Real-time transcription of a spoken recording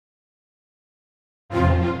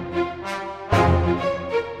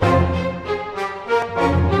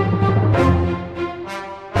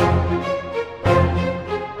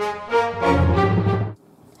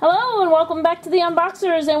the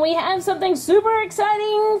Unboxers, and we have something super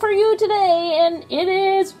exciting for you today, and it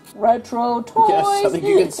is retro toys. Yes, I think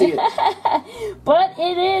you can see it. But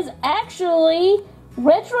it is actually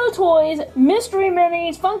retro toys, mystery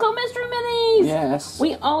minis, Funko Mystery Minis. Yes.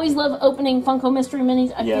 We always love opening Funko Mystery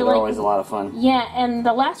Minis. I feel they're like, always a lot of fun. Yeah, and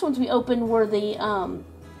the last ones we opened were the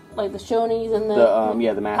like the Shonies and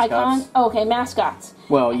the the mascots. Icons. Oh, okay, mascots.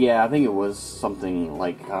 Well, yeah, I think it was something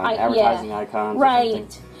like advertising icons.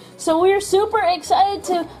 Right. So we're super excited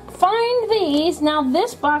to find these. Now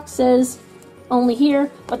this box says only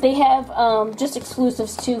here, but they have just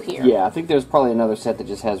exclusives to here. Yeah, I think there's probably another set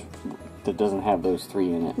that doesn't have those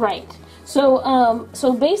 3 in it. Right. So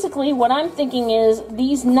so basically, what I'm thinking is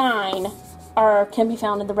these 9 can be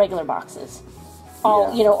found in the regular boxes.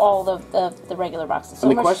 All all the regular boxes. So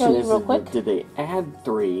and the I'm going to show question you is, real quick. did they add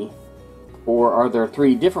 3, or are there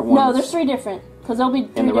 3 different ones? No, there's 3 different, because there'll be 3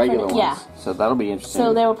 in the different. regular ones. Yeah. So that'll be interesting.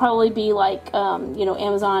 So there will probably be like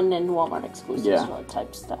Amazon and Walmart exclusives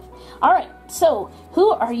type stuff. All right. So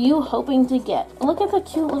who are you hoping to get? Look at the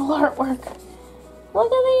cute little artwork.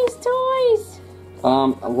 Look at these toys.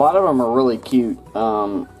 A lot of them are really cute.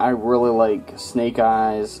 I really like Snake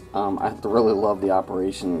Eyes. I really love the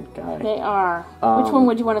Operation guy. They are. Which one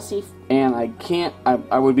would you want to see? And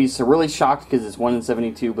I would be really shocked because it's 1 in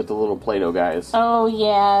 72, but the little Play-Doh guys. Oh,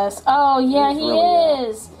 yes. Oh, yeah, he really,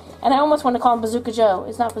 is. And I almost want to call him Bazooka Joe.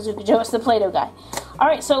 It's not Bazooka Joe, it's the Play-Doh guy. All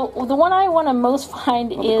right, so the one I want to most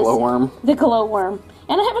find is the glowworm. The glowworm.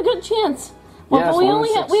 And I have a good chance. Well, yeah,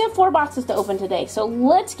 but we have 4 boxes to open today, so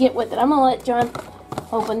let's get with it. I'm going to let John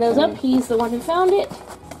open those up. He's the one who found it.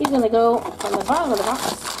 He's going to go from the bottom of the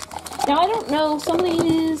box. Now, I don't know. Some of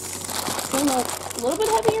these seem a little bit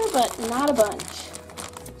heavier, but not a bunch.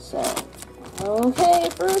 So, okay,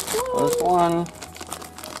 first one. First one.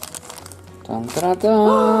 Dun, dun,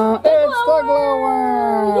 dun. It's the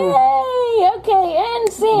glowworm! Yay! Okay,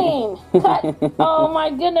 end scene. Cut. Oh my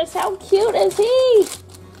goodness, how cute is he?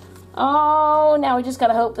 Oh, now we just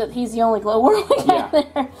gotta hope that he's the only glowworm we got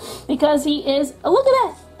there. Because he is, oh, look at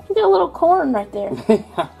that. He got a little corn right there.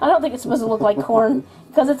 I don't think it's supposed to look like corn,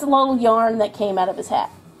 because it's a little yarn that came out of his hat.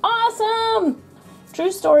 Awesome!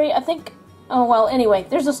 True story, I think, oh well, anyway,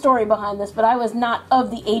 there's a story behind this, but I was not of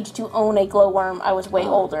the age to own a glowworm. I was way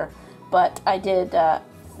older. But I did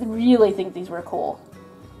really think these were cool.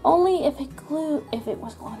 Only if it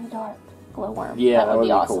was glow in the dark glowworm. Yeah, that would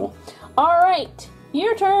be awesome. Cool. Alright,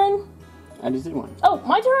 your turn. I just did one. Oh,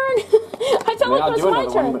 my turn? I felt like it was my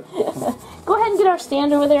turn. Go ahead and get our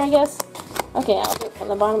stand over there, I guess. Okay, I'll do it from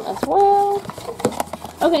the bottom as well.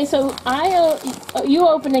 Okay, so you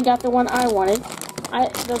opened and got the one I wanted.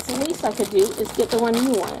 That's the least I could do is get the one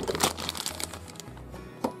you wanted.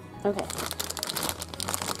 Okay.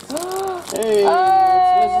 Hey,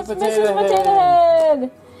 it's Mrs. Potato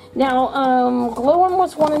Head. Now, Glowworm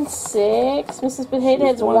was 1 in 6. Mrs. Potato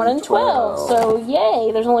Head's 1 in 12. So,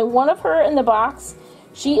 yay. There's only one of her in the box.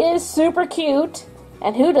 She is super cute.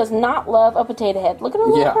 And who does not love a potato head? Look at her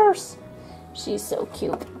little purse. She's so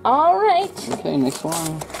cute. All right. Okay, next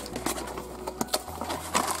one.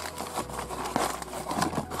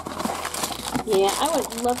 Yeah, I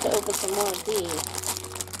would love to open some more of these.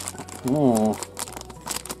 Hmm.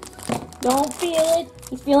 Don't feel it.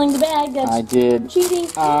 He's feeling the bag. That's I did. Cheating.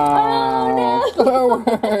 Oh, no.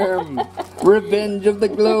 Glowworm. Revenge of the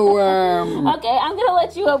glowworm. Okay, I'm going to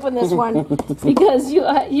let you open this one because you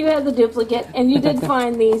have the duplicate and you did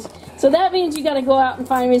find these. So that means you got to go out and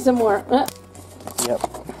find me some more. Yep.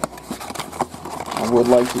 I would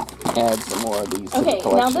like to add some more of these to the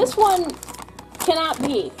collection. Now this one cannot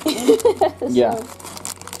be. Yeah.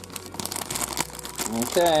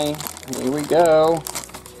 Okay, here we go.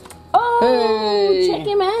 Oh, hey! check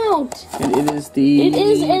him out! And it is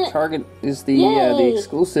the Target the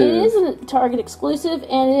exclusive. It is a Target exclusive,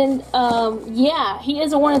 and yeah, he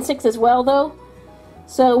is a 1 in 6 as well, though.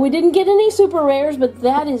 So we didn't get any super rares, but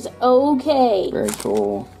that is okay. Very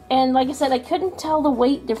cool. And like I said, I couldn't tell the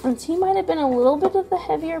weight difference. He might have been a little bit of the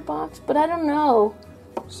heavier box, but I don't know.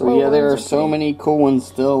 So yeah, there are so many cool ones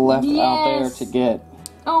still left out there to get.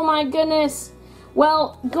 Oh my goodness.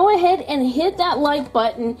 Well, go ahead and hit that like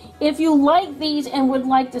button if you like these and would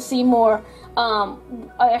like to see more.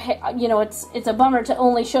 You know, it's a bummer to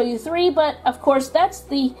only show you 3, but of course that's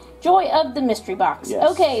the joy of the mystery box.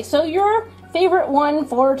 Yes. Okay, so your favorite one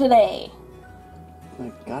for today?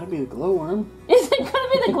 It's gotta be the glowworm. Is it gonna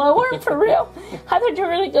be the glowworm for real? I thought you were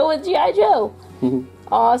gonna go with G.I. Joe.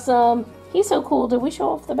 Awesome. He's so cool. Did we show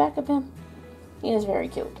off the back of him? He is very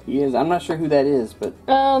cute. He is. I'm not sure who that is, but...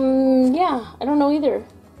 yeah. I don't know either.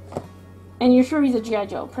 And you're sure he's a G.I.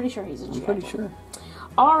 Joe? Pretty sure he's a G.I. Joe. I'm pretty sure.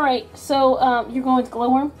 Alright, so, you're going with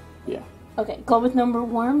Glowworm? Yeah. Okay, glow with number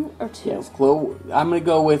 1 or 2? Yes, glow. I'm gonna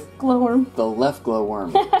go with glowworm. The left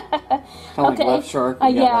glowworm. Kind of like left shark.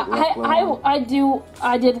 Yeah,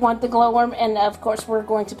 I did want the glowworm, and of course we're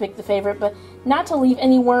going to pick the favorite, but not to leave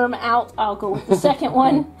any worm out, I'll go with the second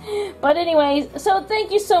one. But anyways, so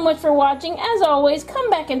thank you so much for watching. As always, come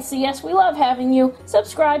back and see us. We love having you.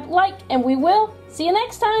 Subscribe, like, and we will see you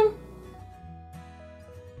next time.